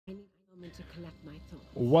to collect my thoughts.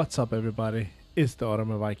 What's up, everybody? It's the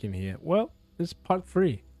Ottoman Viking here. Well, it's part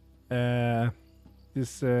 3.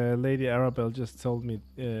 This lady Arabelle just told me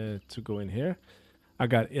to go in here. I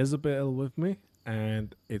got Isabel with me,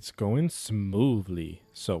 and it's going smoothly.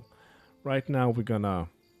 So, right now we're gonna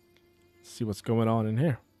see what's going on in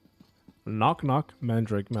here. Knock knock,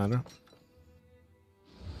 Mandrake Manor.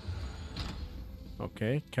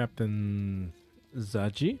 Okay, Captain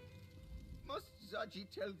Zaji. Must Zaji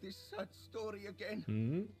tell this sad story again?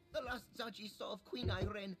 Hmm. The last Zaji saw of Queen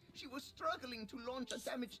Irene, she was struggling to launch a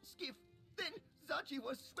damaged skiff. Then Zaji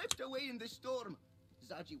was swept away in the storm.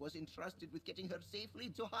 Zaji was entrusted with getting her safely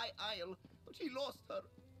to High Isle, but he lost her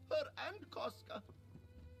and Koska.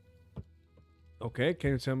 Okay,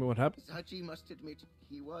 can you tell me what happened? Zaji must admit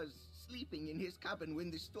he was sleeping in his cabin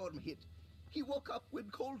when the storm hit. He woke up when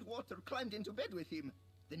cold water climbed into bed with him.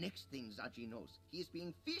 The next thing Zaji knows, he is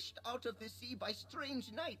being fished out of the sea by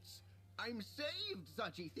strange knights. I'm saved,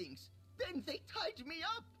 Zaji thinks. Then they tied me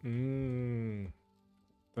up.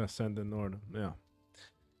 The Ascendant Order, yeah.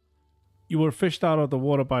 You were fished out of the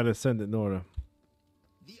water by the Ascendant Order.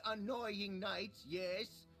 The annoying knights, yes.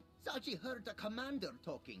 Zaji heard the commander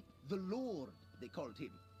talking. The Lord, they called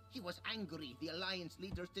him. He was angry the Alliance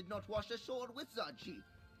leaders did not wash ashore with Zaji.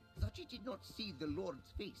 Zaji did not see the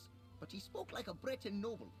Lord's face, but he spoke like a Breton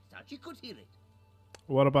noble. Zaji could hear it.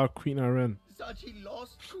 What about Queen Irene? Zaji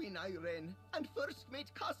lost Queen Irene, and first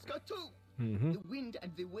mate Casca too. Mm-hmm. The wind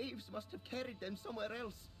and the waves must have carried them somewhere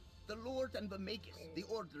else. The Lord and the Magus, the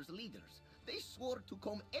Order's leaders, they swore to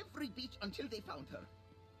comb every beach until they found her.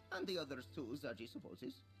 And the others too, Zaji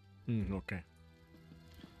supposes. Okay.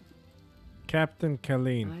 Captain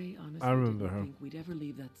Colleen. I honestly remember didn't her. think we'd ever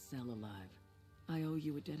leave that cell alive. I owe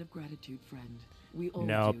you a debt of gratitude, friend. We all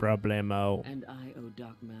No do. problemo. And I owe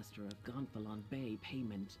Dockmaster of Gonfalon Bay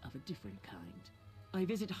payment of a different kind. I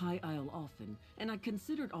visit High Isle often, and I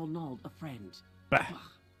considered Arnold a friend. Bah.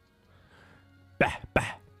 Bah,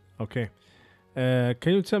 bah. Okay.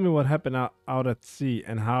 Can you tell me what happened out at sea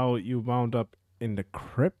and how you wound up in the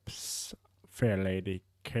crypts, fair lady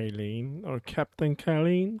Kayleen or Captain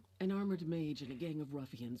Kayleen? An armored mage and a gang of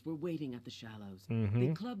ruffians were waiting at the shallows. Mhm.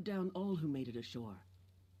 They clubbed down all who made it ashore.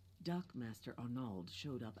 Dockmaster Arnold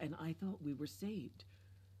showed up, and I thought we were saved.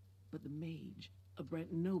 But the mage, a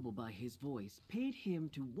Brent noble by his voice, paid him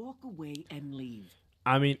to walk away and leave.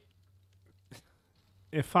 I mean,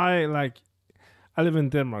 if I live in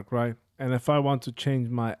Denmark, right? And if I want to change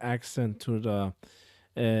my accent to the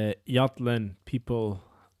Jutland people,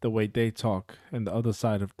 the way they talk, and the other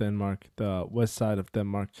side of Denmark, the west side of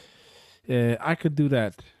Denmark, I could do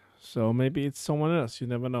that. So maybe it's someone else. You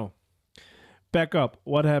never know. Back up.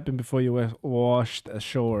 What happened before you were washed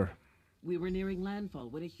ashore? We were nearing landfall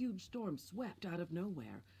when a huge storm swept out of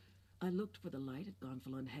nowhere. I looked for the light at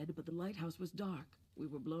Gonfalon Head, but the lighthouse was dark. We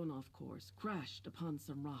were blown off course, crashed upon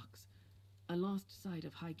some rocks. I lost sight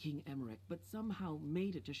of High King Emmerich, but somehow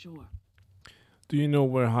made it to shore. Do you know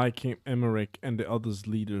where High King Emmerich and the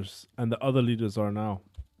other leaders are now?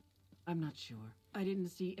 I'm not sure. I didn't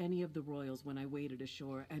see any of the royals when I waded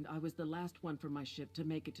ashore, and I was the last one from my ship to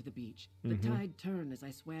make it to the beach. The tide turned as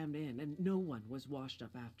I swam in, and no one was washed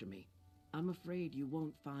up after me. I'm afraid you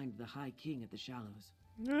won't find the High King at the shallows.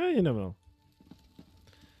 You never know.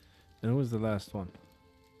 And who was the last one?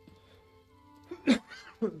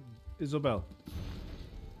 Isabel.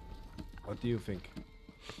 What do you think?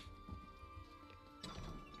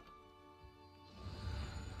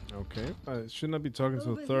 Okay. Shouldn't I be talking to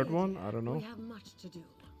the Over third here, one? I don't know. We have much to do.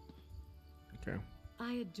 Okay.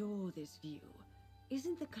 I adore this view.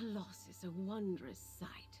 Isn't the Colossus a wondrous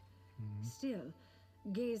sight? Still,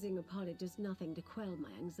 gazing upon it does nothing to quell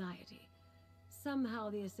my anxiety. Somehow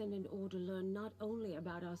the Ascendant Order learned not only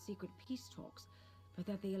about our secret peace talks, but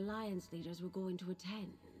that the Alliance leaders were going to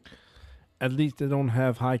attend. At least they don't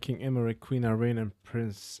have High King Emmerich, Queen Irene, and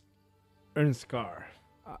Prince Ernskar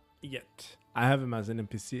yet. I have him as an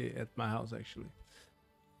NPC at my house, actually.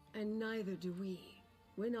 And neither do we.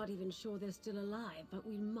 We're not even sure they're still alive, but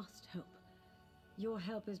we must hope. Your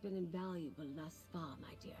help has been invaluable thus far,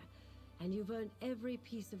 my dear, and you've earned every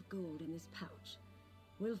piece of gold in this pouch.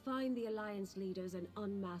 We'll find the Alliance leaders and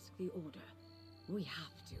unmask the Order. We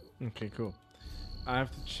have to. Okay, cool. I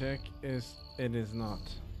have to check it is not.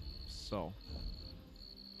 So.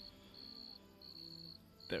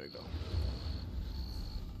 There we go.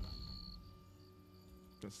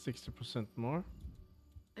 That's 60% more.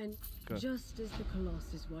 And Good. just as the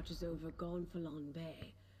Colossus watches over Gonfalon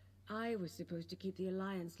Bay, I was supposed to keep the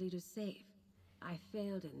Alliance leaders safe. I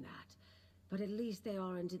failed in that, but at least they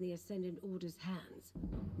aren't in the Ascendant Order's hands.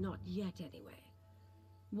 Not yet, anyway.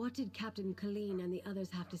 What did Captain Colleen and the others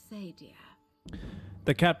have to say, dear?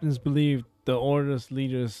 The captains believe the order's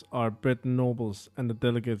leaders are Breton nobles and the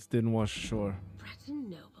delegates didn't wash ashore. Breton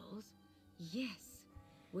nobles? Yes.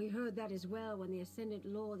 We heard that as well when the Ascendant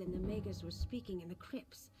Lord and the Magus were speaking in the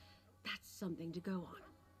crypts. That's something to go on.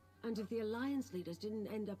 And if the Alliance leaders didn't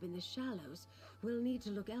end up in the shallows, we'll need to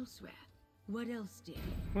look elsewhere. What else, dear?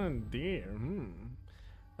 Oh dear.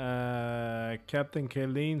 Captain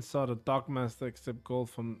Kayleen saw the Dockmaster accept gold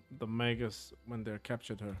from the Magus when they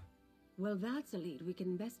captured her. Well, that's a lead we can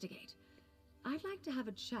investigate. I'd like to have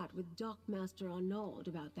a chat with Dockmaster Arnaud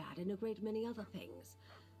about that and a great many other things.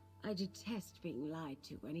 I detest being lied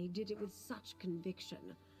to, and he did it with such conviction.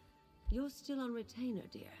 You're still on retainer,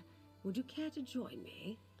 dear. Would you care to join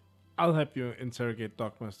me? I'll help you interrogate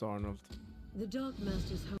Dockmaster Arnold. The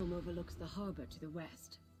Dockmaster's home overlooks the harbor to the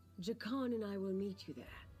west. Jakan and I will meet you there.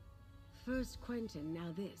 First Quentin,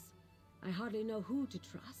 now this. I hardly know who to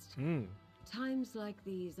trust. Times like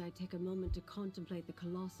these, I take a moment to contemplate the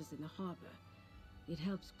Colossus in the harbor. It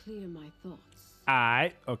helps clear my thoughts.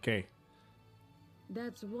 Aye, okay.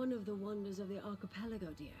 That's one of the wonders of the archipelago,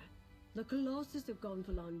 dear. The Colossus of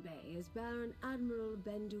Gonfalon Bay is Baron Admiral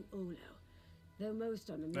Bendu Olo. Though most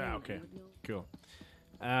on the mainland Okay, would know. cool.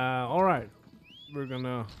 Alright. We're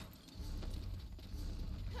gonna...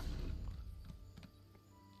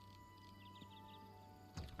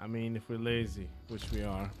 I mean, if we're lazy, which we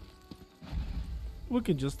are, we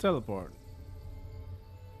can just teleport.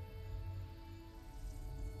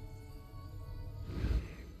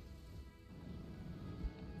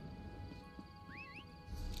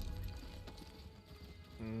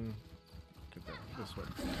 Get that this way.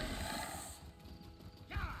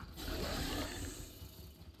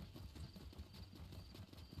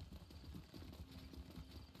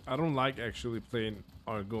 I don't like actually playing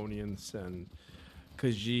Argonians and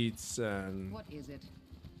Khajiits and What is it?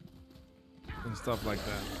 and stuff like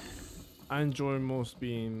that. I enjoy most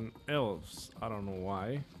being elves. I don't know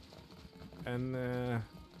why. And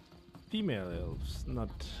female elves, not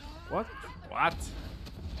what? What?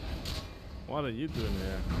 What are you doing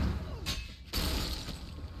here?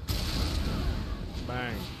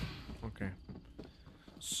 Bang. Okay. Do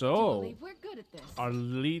So believe we're good at this. our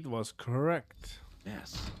lead was correct.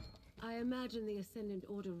 Yes. I imagine the Ascendant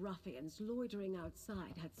Order ruffians loitering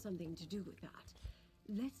outside had something to do with that.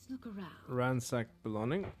 Let's look around. Ransack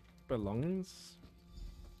belongings.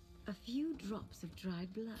 A few drops of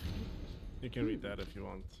dried blood. You can read that if you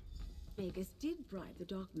want. Magus did bribe the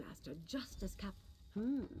Dockmaster just as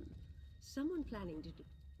Someone planning to do...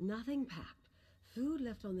 Nothing packed, food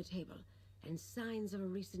left on the table, and signs of a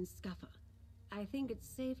recent scuffle. I think it's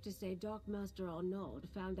safe to say Dockmaster Arnaud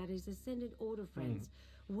found that his Ascendant Order friends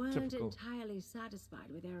weren't Typical. entirely satisfied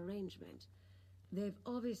with their arrangement. They've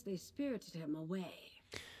obviously spirited him away.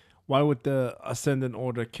 Why would the Ascendant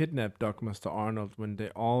Order kidnap Dockmaster Arnold when they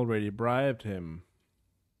already bribed him?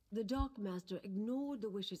 The Dockmaster ignored the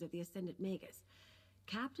wishes of the Ascendant Magus.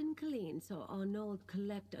 Captain Colleen saw Arnaud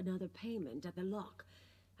collect another payment at the lock.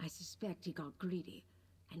 I suspect he got greedy.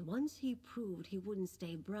 And once he proved he wouldn't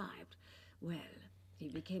stay bribed, well, he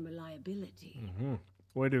became a liability.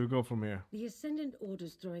 Where do we go from here? The Ascendant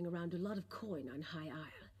Order's throwing around a lot of coin on High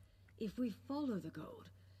Isle. If we follow the gold,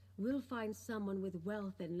 we'll find someone with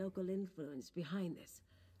wealth and local influence behind this.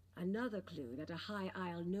 Another clue that a High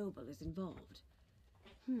Isle noble is involved.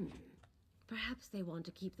 Perhaps they want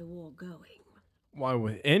to keep the war going. Why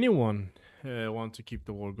would anyone want to keep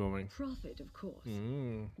the war going? Profit, of course.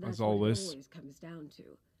 As That's what it always. always comes down to.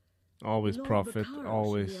 Always Lord profit, Bacaro should be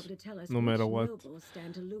always. able to tell us No which matter what, nobles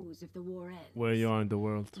stand to lose if the war ends. where you are in the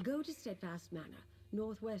world. Go to Steadfast Manor,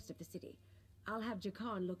 northwest of the city. I'll have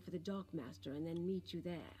Jakan look for the Dockmaster and then meet you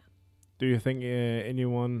there. Do you think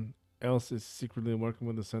anyone else is secretly working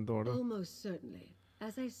with the Ascendant Order? Almost certainly.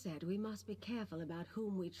 As I said, we must be careful about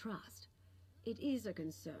whom we trust. It is a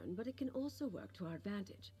concern, but it can also work to our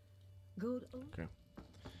advantage. Good. Okay.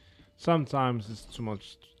 Sometimes it's too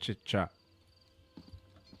much chit chat.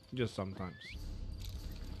 Just sometimes.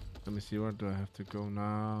 Let me see, where do I have to go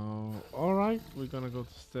now? Alright, we're gonna go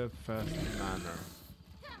to Steadfast Manor.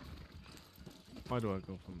 Why do I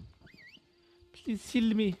go from... Please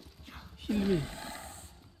heal me. Heal me.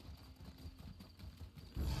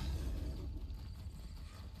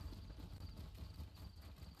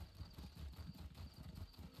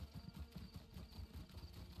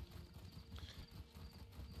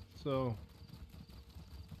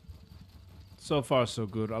 So far so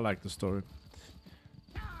good. I like the story.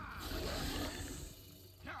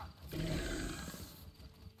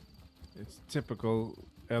 It's typical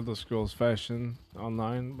Elder Scrolls fashion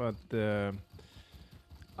online, but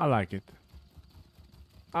I like it.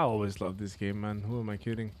 I always love this game, man. Who am I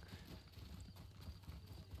kidding?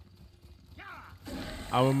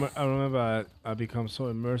 I remember I become so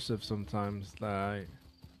immersive sometimes that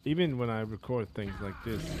even when I record things like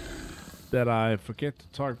this, that I forget to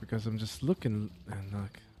talk because I'm just looking and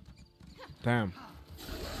like, damn,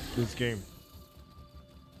 this game.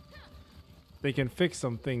 They can fix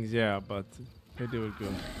some things, yeah, but they do it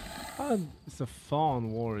good. It's a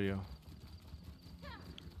fawn warrior.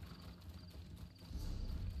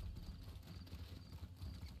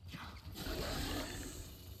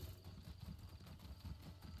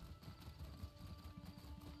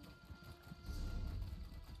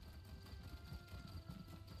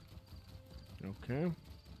 Okay,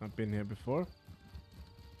 I've been here before.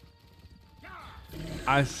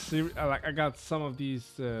 I got some of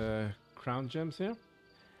these crown gems here,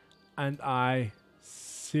 and I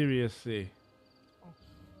seriously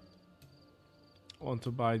want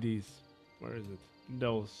to buy these. Where is it?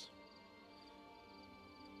 Those.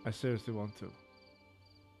 I seriously want to,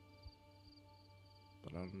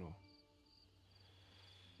 but I don't know.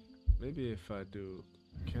 Maybe if I do,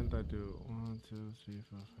 can't I do 1, 2, 3,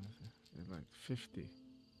 4, 5, 6? It's like 50.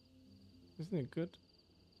 Isn't it good?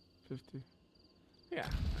 50. Yeah,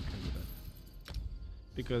 I can do that.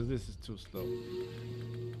 Because this is too slow.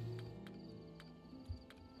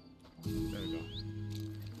 There we go.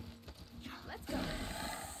 Let's go.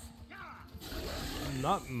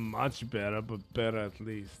 Not much better, but better at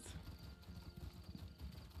least.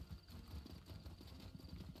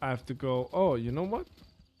 I have to go. Oh, you know what?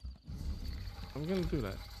 I'm gonna do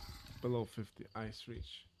that. Below 50. Ice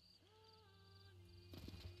reach.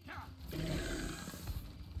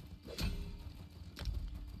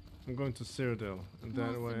 I'm going to Cyrodiil, and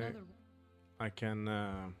that way I can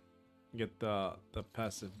get the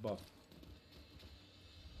passive buff.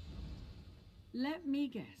 Let me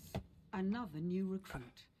guess. Another new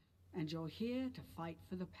recruit. And you're here to fight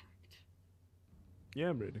for the Pact. Yeah,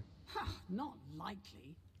 I'm ready. Not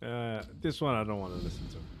likely. This one I don't want to listen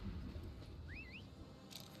to.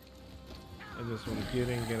 I just want to get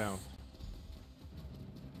in, get out.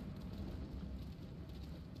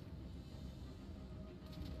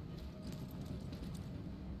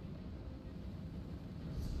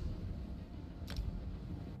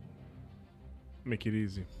 Make it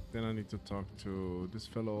easy. Then I need to talk to this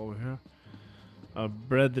fellow over here.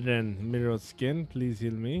 Brethren, mirrored skin, please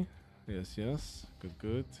heal me. Yes, yes. Good,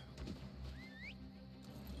 good.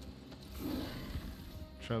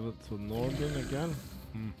 Travel to northern again.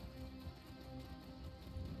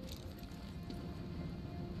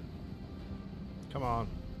 Come on.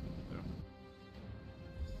 There.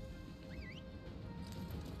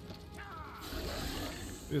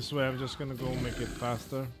 This way I'm just gonna go make it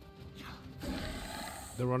faster.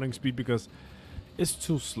 The running speed, because it's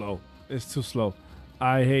too slow. It's too slow.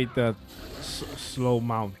 I hate that slow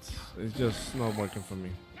mount. It's just not working for me.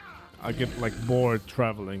 I get like bored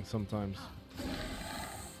traveling sometimes.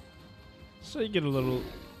 So you get a little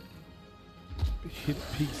hit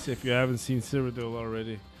peaks if you haven't seen Cyrodiil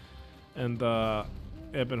already, and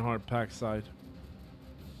Ebonheart Pack side.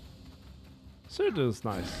 Cyrodiil's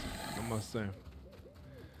nice, I must say.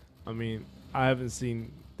 I mean, I haven't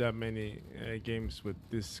seen that many games with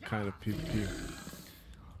this kind of PvP.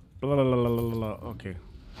 Blah, blah, blah, blah, blah. Okay.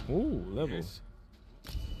 Ooh, level. Yes.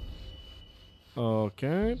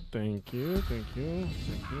 Okay, thank you, thank you,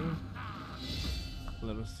 thank you.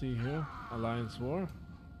 Let us see here. Alliance War.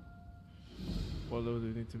 What level do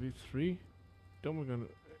we need to be? 3? Don't we gonna...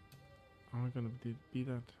 Are we gonna be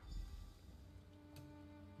that?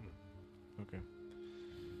 Okay.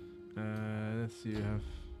 Let's see, you have...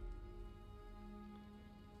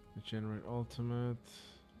 Regenerate Ultimate.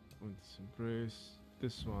 Witness Embrace.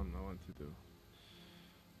 This one I want to do.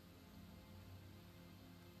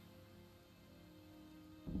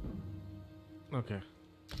 Okay.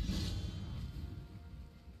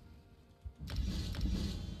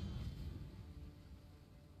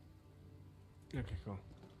 Okay, cool.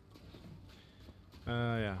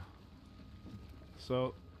 Yeah.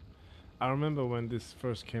 So, I remember when this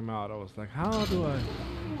first came out, I was like, how do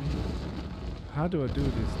I do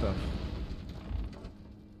this stuff?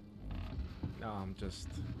 No,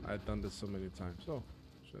 I've done this so many times. Oh,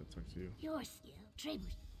 should I talk to you? Your skill,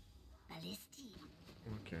 Tribute. Ballisti.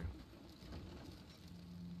 Okay.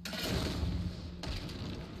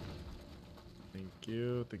 Thank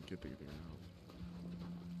you, thank you, thank you.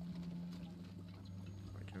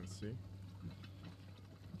 I can't see.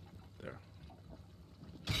 There.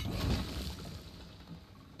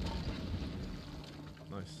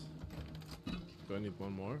 Nice. Do I need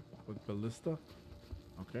one more with ballista?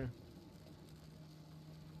 Okay.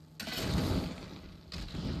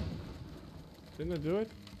 Didn't I do it?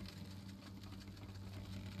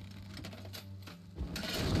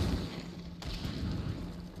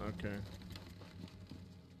 Okay.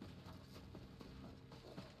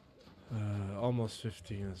 Almost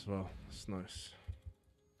 15 as well. That's nice.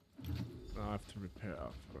 Now I have to repair,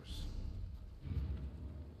 of course.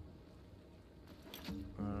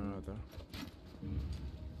 There.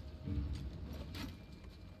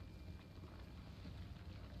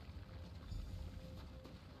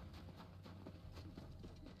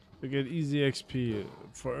 We get easy XP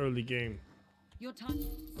for early game. Your time.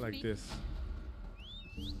 Like this.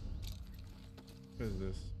 What is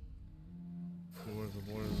this? Where's the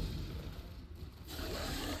water?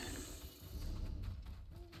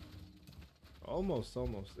 Almost.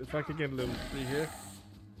 If I could get level 3 here,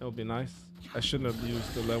 that would be nice. I shouldn't have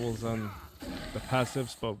used the levels on the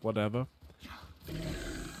passives, but whatever.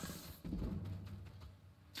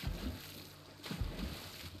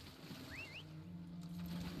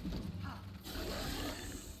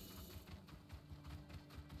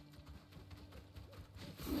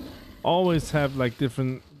 Always have like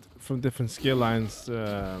different skill lines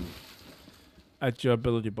at your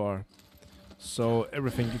ability bar, so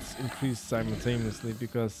everything gets increased simultaneously,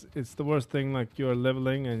 because it's the worst thing, like you're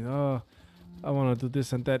leveling and I want to do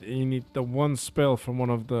this and that, and you need the one spell from one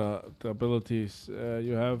of the abilities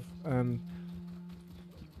you have, and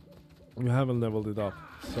you haven't leveled it up,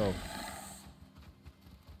 so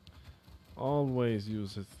always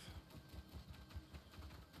use it.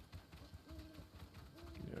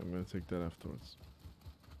 I'm gonna take that afterwards.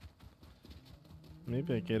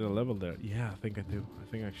 Maybe I get a level there. Yeah, I think I do. I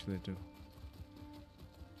think actually I do.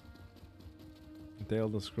 The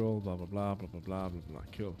Elder Scroll, blah blah blah blah blah blah blah blah.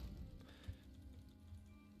 Cool.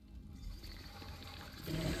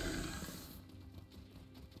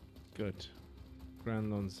 Good.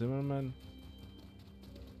 Grandon Zimmerman.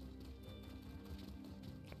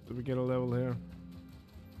 Do we get a level here?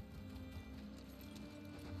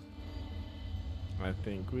 I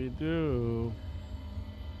think we do.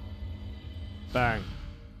 Bang.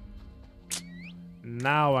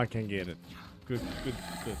 Now I can get it. Good.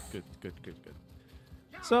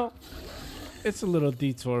 So, it's a little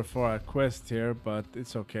detour for our quest here, but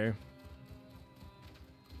it's okay.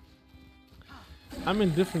 I'm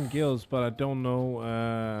in different guilds, but I don't know.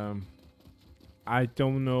 I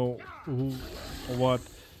don't know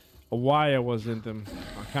why I was in them.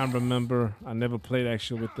 I can't remember. I never played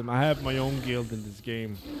actually with them. I have my own guild in this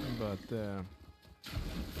game, but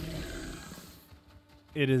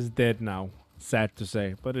it is dead now. Sad to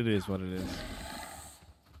say, but it is what it is.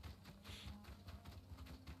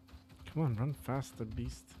 Come on, run faster,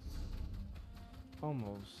 beast.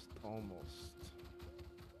 Almost.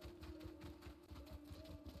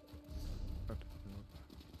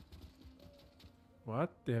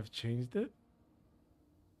 What? They have changed it?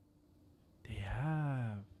 They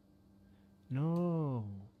have. No.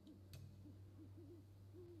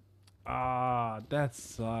 Ah, that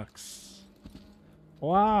sucks.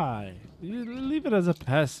 Why? You leave it as a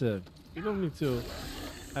passive. You don't need to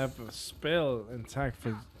have a spell intact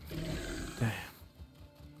for... Damn.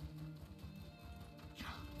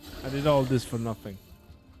 I did all this for nothing.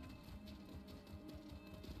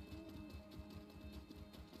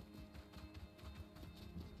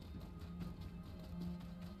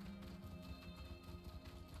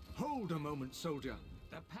 Hold a moment, soldier.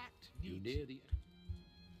 The pact You needs near the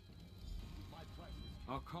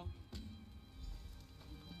our call.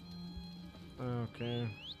 Okay.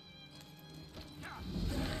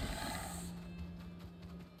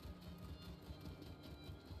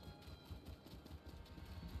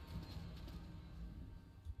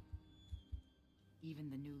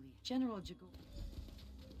 Even the newly General Jagul.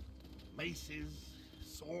 Maces,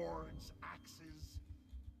 swords, axes.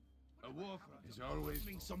 A war front is always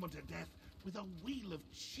putting someone to death with a wheel of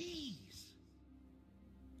cheese.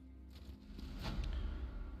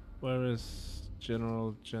 Where is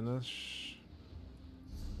General Jenish?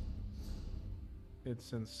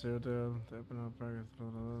 It's in Citadel. Is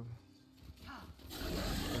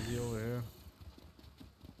he over here?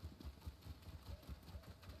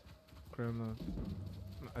 Granite.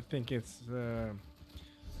 I think it's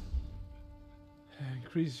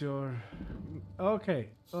increase your. Okay.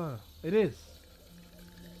 It is.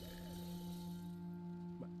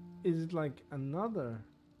 Is it like another?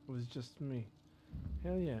 Or is it just me?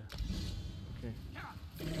 Hell yeah. Okay.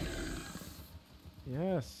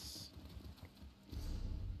 Yes.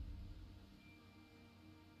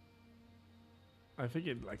 I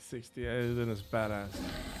figured like 60, then it's badass.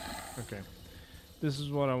 Okay. This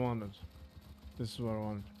is what I wanted. This is what I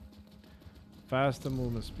wanted. Faster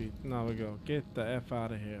movement speed. Now we go. Get the F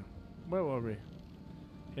out of here. Where were we?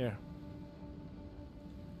 Here.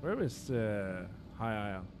 Where is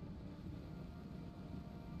High Isle?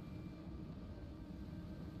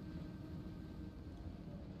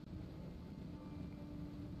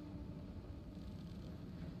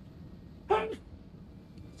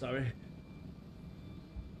 Sorry.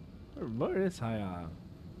 Where is High Isle?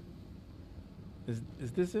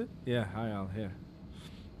 Is this it? Yeah, High Isle here.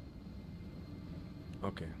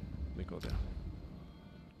 Okay, let me go there.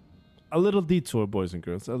 A little detour, boys and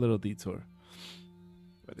girls. A little detour.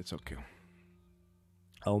 But it's okay.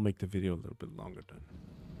 I'll make the video a little bit longer then.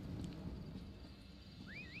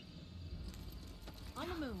 On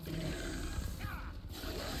the move.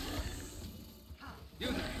 You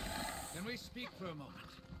there. Can we speak for a moment?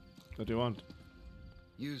 What do you want?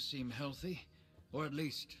 You seem healthy, or at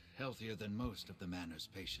least healthier than most of the Manor's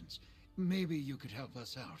patients. Maybe you could help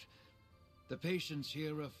us out. The patients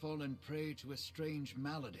here have fallen prey to a strange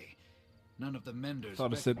malady. None of the menders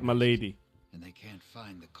Thought I said my recognize it, lady. and they can't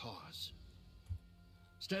find the cause.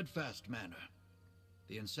 Steadfast Manor,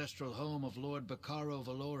 the ancestral home of Lord Baccaro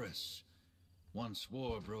Valoris. Once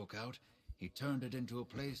war broke out, he turned it into a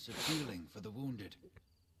place of healing for the wounded.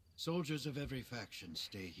 Soldiers of every faction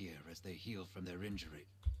stay here as they heal from their injury.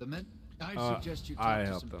 I'd suggest you talk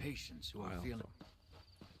to some patients who are feeling...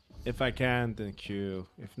 If I can, then Q.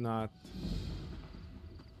 If not,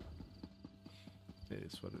 it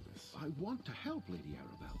is what it is. I want to help Lady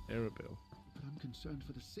Arabelle. Arabelle. But I'm concerned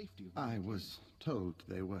for the safety of... I was told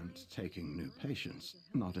they weren't taking new patients.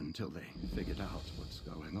 Not until they figured out what's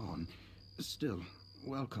going on. Still,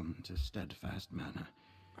 welcome to Steadfast Manor.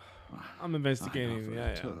 I'm investigating.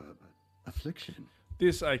 Yeah. Tour, but affliction.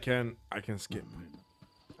 This I can skip.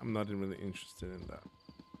 I'm not really interested in that.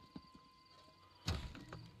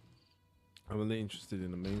 I'm really interested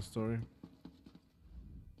in the main story.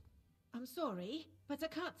 I'm sorry, but I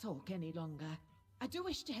can't talk any longer. I do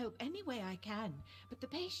wish to help any way I can, but the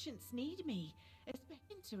patients need me. It's been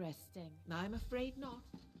interesting. I'm afraid not.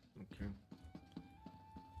 Okay.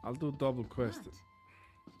 I'll do double quest. What?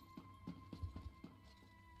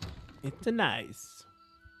 It's nice.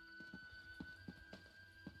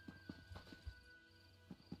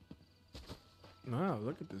 Wow,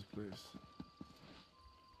 look at this place.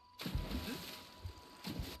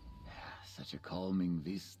 Such a calming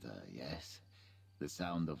vista, yes. The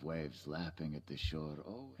sound of waves lapping at the shore.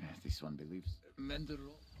 Oh, this one believes.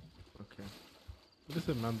 Mandalorian. Okay. What is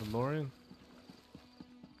it, Mandalorian?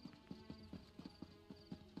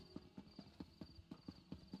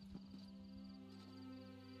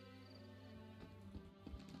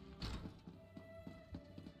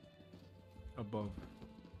 Above.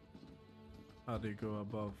 How do you go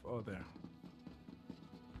above? Oh, there.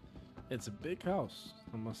 It's a big house,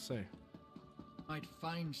 I must say. Might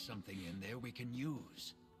find something in there we can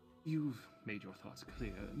use. You've made your thoughts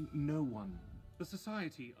clear. No one. The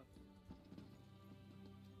society...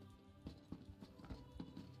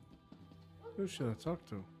 Who should I talk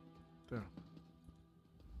to? There.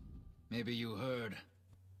 Maybe you heard.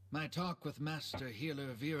 My talk with Master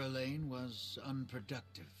Healer Viralane was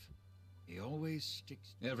unproductive. He always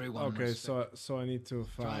sticks... Everyone... Okay, so I need to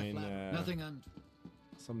find... Nothing on...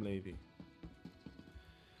 some lady.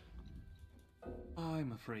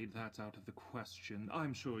 I'm afraid that's out of the question.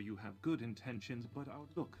 I'm sure you have good intentions, but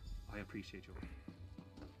look, I appreciate your...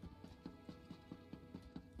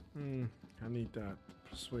 I need that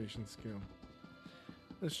persuasion skill.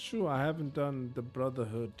 It's true, I haven't done the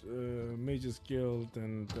Brotherhood, Mage's Guild,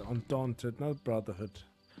 and the Undaunted, not Brotherhood.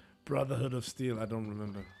 Brotherhood of Steel, I don't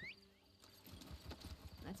remember.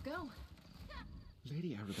 Let's go.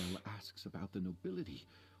 Lady Arabelle asks about the nobility,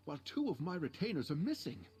 while 2 of my retainers are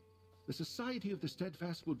missing. The Society of the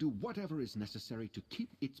Steadfast will do whatever is necessary to keep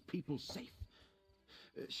its people safe.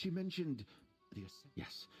 She mentioned...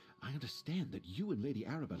 Yes, I understand that you and Lady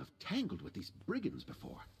Arabelle have tangled with these brigands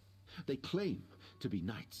before. They claim to be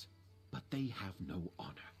knights, but they have no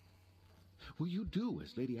honor. Will you do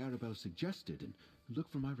as Lady Arabelle suggested and look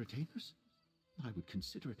for my retainers? I would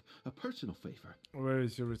consider it a personal favor. Where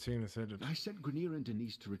is your retainers headed? I sent Grenier and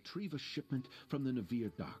Denise to retrieve a shipment from the Navir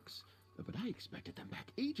docks, but I expected them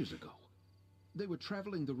back ages ago. They were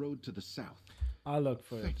traveling the road to the south. I'll look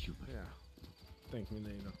for it. Thank you, Yeah. Thank me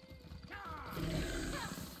later.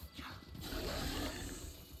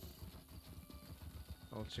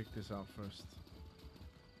 I'll check this out first.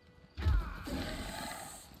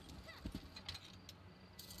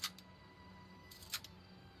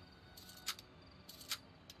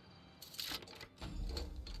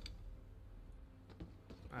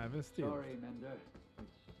 I haven't stealed. Sorry, Mender.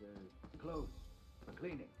 It's closed for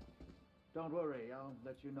cleaning. Don't worry, I'll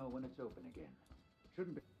let you know when it's open again.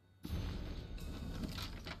 Shouldn't be...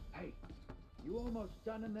 You almost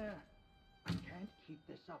done in there? I can't keep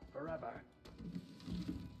this up forever.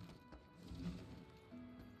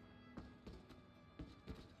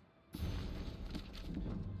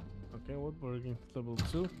 Okay, woodworking level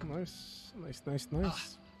 2. Nice, nice, nice,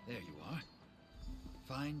 nice. There you are.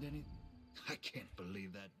 Find any... I can't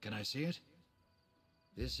believe that. Can I see it?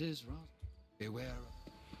 This is wrong. Beware.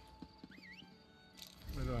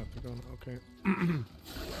 Where do I have to go now? Okay.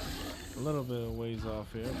 A little bit of ways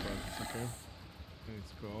off here, but it's okay. I need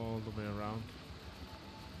to go all the way around.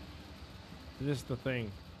 This is the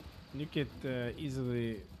thing. You get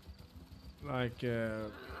easily like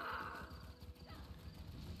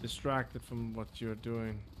distracted from what you're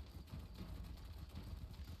doing.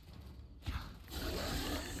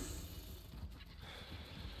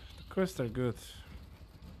 The quests are good.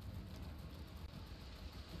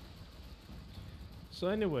 So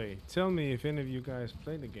anyway, tell me if any of you guys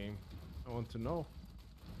play the game. I want to know.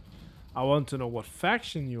 I want to know what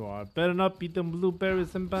faction you are. Better not be them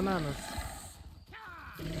blueberries and bananas.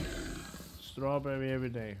 Strawberry every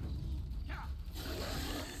day.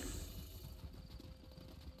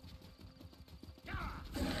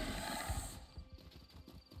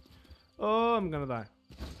 Oh, I'm gonna die.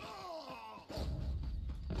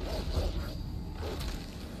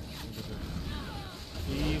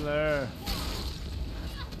 Healer.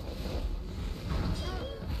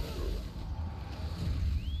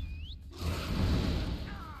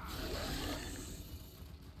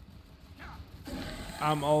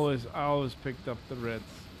 I always picked up the reds.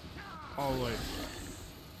 Always.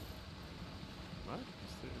 What?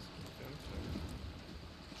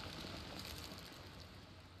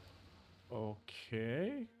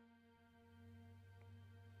 Okay.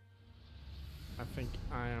 I think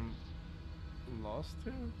I am lost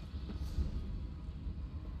here.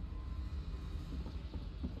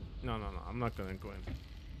 No, I'm not gonna go in.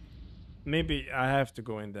 Maybe I have to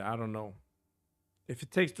go in there, I don't know. If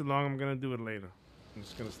it takes too long, I'm gonna do it later. I'm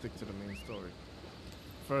just gonna stick to the main story.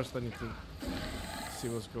 First, I need to see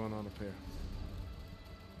what's going on up here.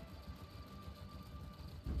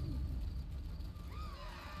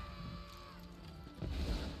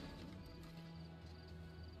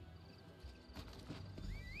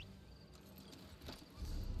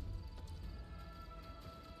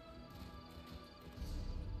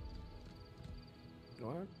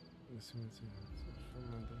 What?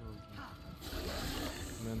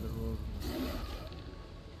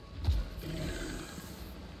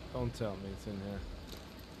 Don't tell me it's in here.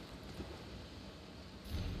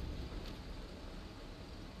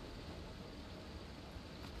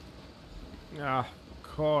 Ah, of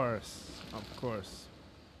course. Of course.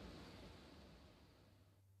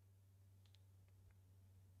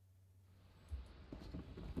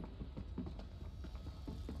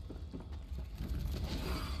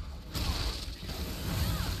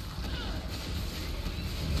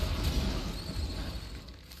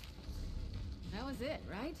 That was it,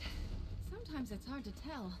 right? Sometimes it's hard to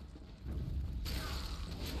tell.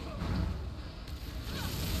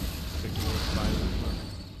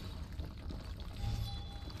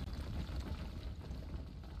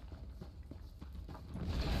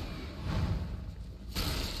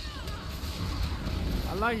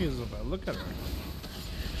 I like Isabel. Look at her.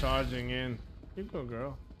 Charging in. You go,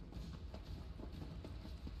 girl.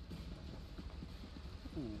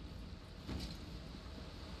 Ooh.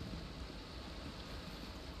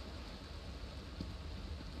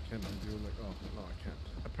 Can I do like... Oh, no, I can't.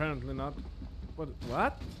 Apparently not. What?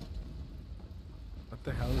 What? What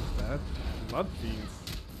the hell is that? Blood fiends.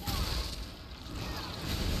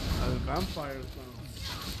 Are the vampires now?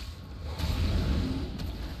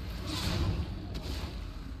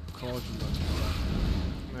 Cordial.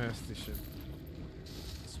 Nasty shit.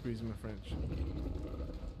 Squeeze my French.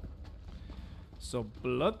 So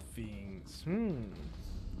blood fiends.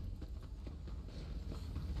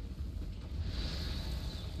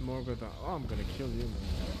 More good. Oh, I'm gonna kill you, man.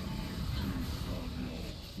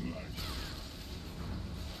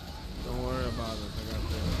 Don't worry about it. I got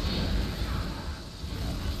this.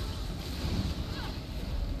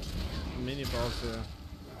 Mini boss here.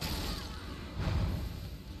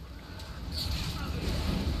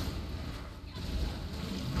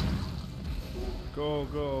 Go,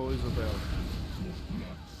 go, Isabel.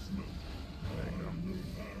 There you go.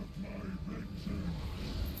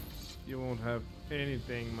 You won't have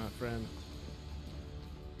anything, my friend.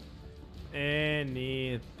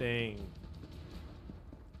 Anything.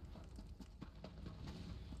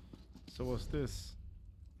 So what's this?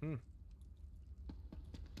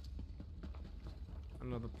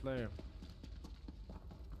 Another player.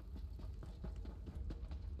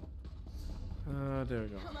 There we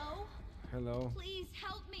go. Hello? Hello. Please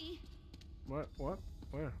help me. What? What?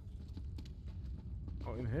 Where?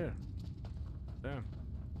 Oh, in here. Damn.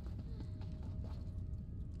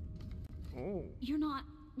 Oh. You're not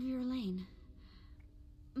Verlaine.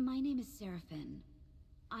 My name is Seraphine.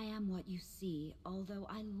 I am what you see, although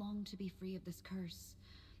I long to be free of this curse.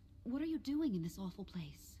 What are you doing in this awful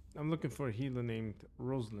place? I'm looking for a healer named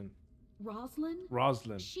Rosalind. Roslyn?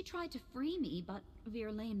 Roslyn. She tried to free me, but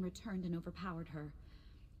Verlaine returned and overpowered her.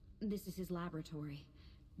 This is his laboratory.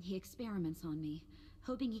 He experiments on me,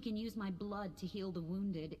 hoping he can use my blood to heal the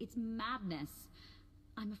wounded. It's madness.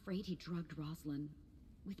 I'm afraid he drugged Roslyn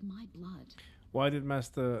with my blood. Why did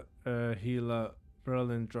Master Healer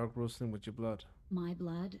Verlaine drug Rosalind with your blood? My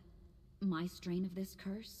blood, my strain of this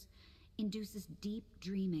curse, induces deep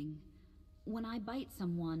dreaming. When I bite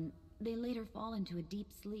someone, they later fall into a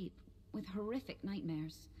deep sleep with horrific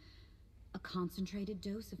nightmares. A concentrated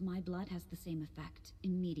dose of my blood has the same effect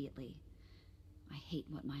immediately. I hate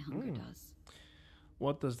what my hunger does.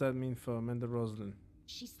 What does that mean for Amanda Rosalind?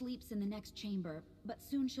 She sleeps in the next chamber, but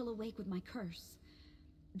soon she'll awake with my curse.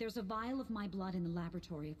 There's a vial of my blood in the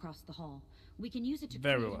laboratory across the hall. We can use it to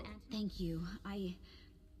Very create well. Thank you. I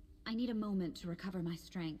need a moment to recover my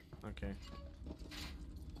strength. Okay.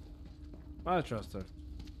 I trust her.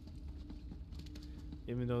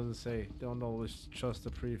 Even though they say don't always trust a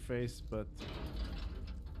pretty face, but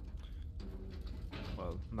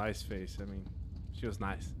well, nice face. I mean, she was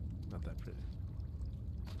nice, not that pretty.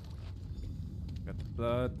 Got the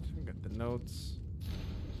blood, got the notes.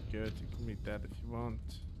 Good, you can read that if you want.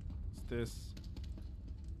 What's this?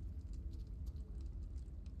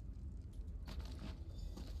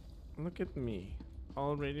 Look at me,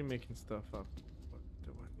 already making stuff up. What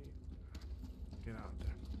do I need? Get out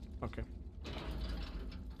there. Okay.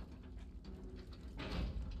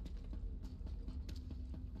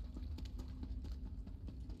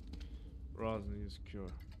 Rosin is cure.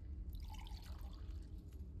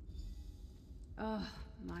 Oh,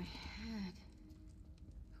 my head.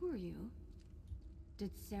 Who are you? Did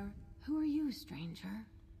Sarah... Who are you, stranger?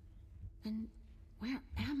 And where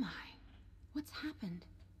am I? What's happened?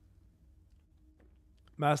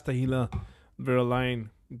 Master Healer Verlaine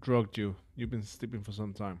drugged you. You've been sleeping for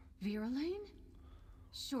some time. Verlaine?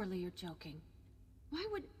 Surely you're joking. Why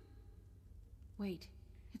would... Wait,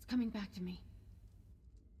 it's coming back to me.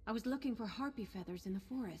 I was looking for harpy feathers in the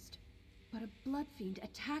forest, but a blood fiend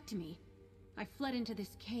attacked me. I fled into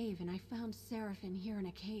this cave and I found Seraphine here in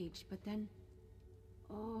a cage, but then...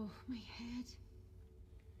 Oh, my head.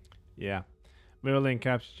 Yeah. Verlaine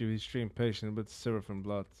captured you. He's extremely patient with Seraphine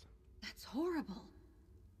blood. That's horrible.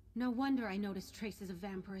 No wonder I noticed traces of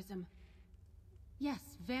vampirism.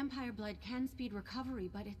 Yes, vampire blood can speed recovery,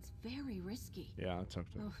 but it's very risky. Yeah, I'll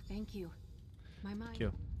talk to her. Oh, thank you. My mind...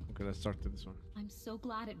 Kill. Okay, let's talk to this one. I'm so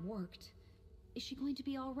glad it worked. Is she going to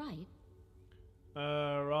be all right?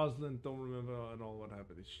 Rosalind don't remember at all what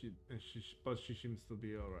happened. But she seems to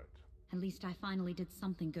be alright. At least I finally did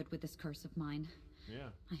something good with this curse of mine. Yeah.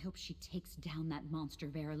 I hope she takes down that monster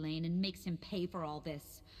Verlaine and makes him pay for all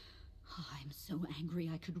this. Oh, I'm so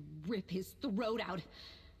angry I could rip his throat out.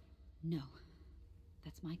 No.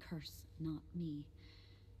 That's my curse, not me.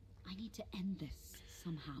 I need to end this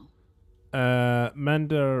somehow.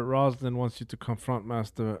 Mender Rosalind wants you to confront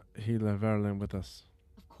Master Healer Verlaine with us.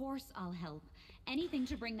 Of course I'll help. Anything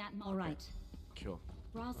to bring that... All right. Cool.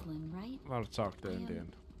 Rosalind, right? I'll talk there in the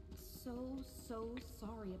end. So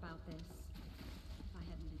sorry about this. If I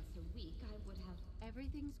hadn't been so weak, I would have...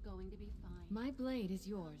 Everything's going to be fine. My blade is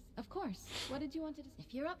yours. Of course. What did you want to discuss?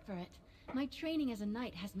 If you're up for it. My training as a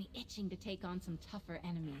knight has me itching to take on some tougher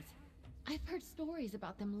enemies. I've heard stories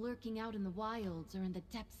about them lurking out in the wilds or in the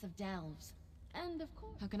depths of delves. And of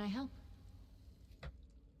course... How can I help?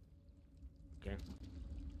 Okay.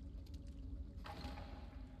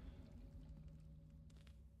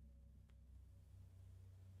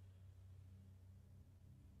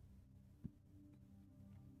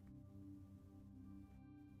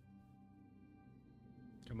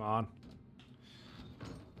 Come on.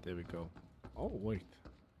 There we go. Oh, wait.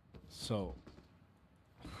 So.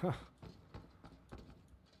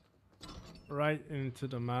 Right into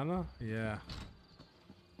the mana? Yeah.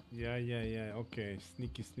 Yeah. Okay.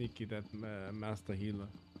 Sneaky, that Master Healer.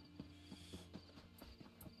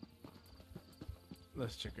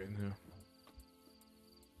 Let's check in here.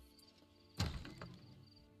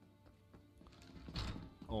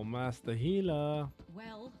 Oh, Master Healer.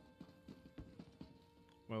 Well...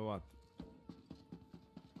 Well, what?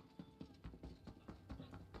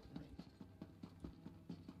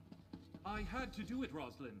 I had to do it,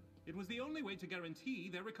 Roslyn. It was the only way to guarantee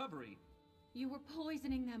their recovery. You were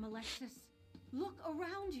poisoning them, Alexis. Look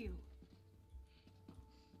around you.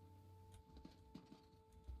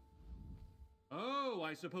 Oh,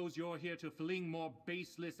 I suppose you're here to fling more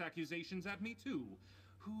baseless accusations at me too.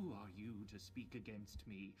 Who are you to speak against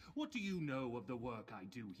me? What do you know of the work I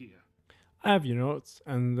do here? I have your notes,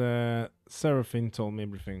 and Seraphine told me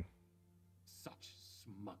everything. Such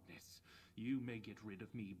smugness. You may get rid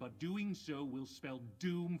of me, but doing so will spell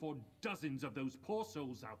doom for dozens of those poor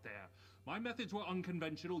souls out there. My methods were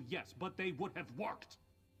unconventional, yes, but they would have worked.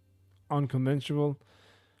 Unconventional?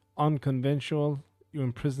 Unconventional? You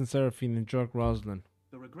imprison Seraphine and jerk Rosalind.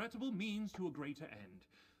 The regrettable means to a greater end.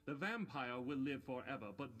 The vampire will live forever,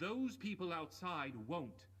 but those people outside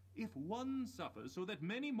won't. If one suffers so that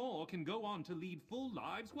many more can go on to lead full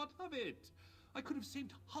lives, what of it? I could have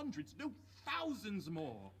saved hundreds, no, thousands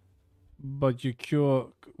more. But your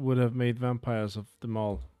cure would have made vampires of them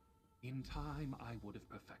all. In time, I would have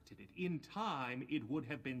perfected it. In time, it would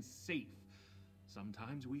have been safe.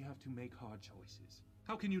 Sometimes we have to make hard choices.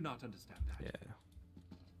 How can you not understand that? Yeah.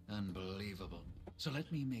 Unbelievable. So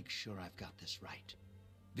let me make sure I've got this right.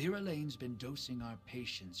 Vera Lane's been dosing our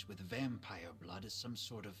patients with vampire blood as some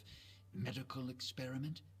sort of medical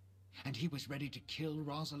experiment? And he was ready to kill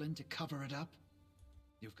Rosalind to cover it up?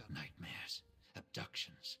 You've got nightmares,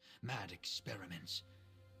 abductions, mad experiments.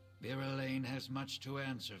 Vera Lane has much to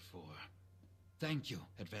answer for. Thank you,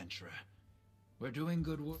 adventurer. We're doing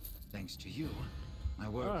good work. Thanks to you, I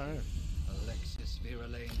work. All right. Alexis Vera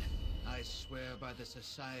Lane, I swear by the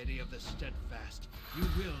Society of the Steadfast, you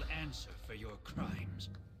will answer for your crimes.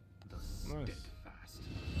 The Steadfast.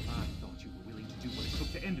 I thought you were willing to do what it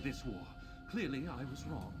took to end this war. Clearly, I was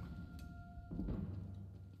wrong.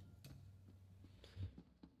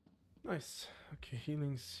 Nice. Okay,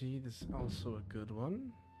 healing seed is also a good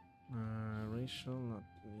one. Racial, not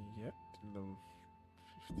yet. Level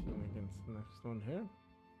 15 against the next one here.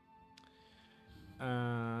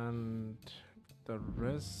 And the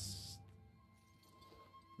rest.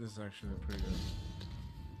 This is actually pretty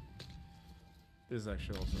good. This is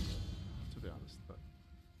actually also good, to be honest, but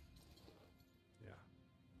yeah.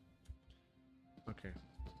 Okay.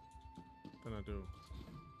 Then I do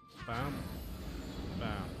bam,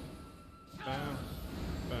 bam, bam,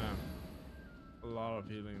 bam. A lot of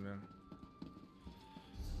healing there.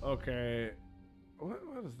 Okay.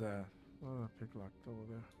 What is that? Oh, pick locked over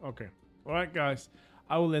there. Okay. Alright guys.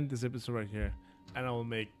 I will end this episode right here. And I will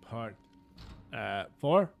make part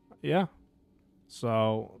 4. Yeah.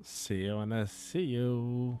 So see you when I see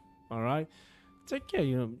you. Alright. Take care.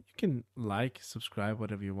 You can like, subscribe,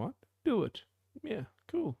 whatever you want. Do it. Yeah,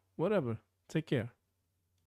 cool. Whatever. Take care.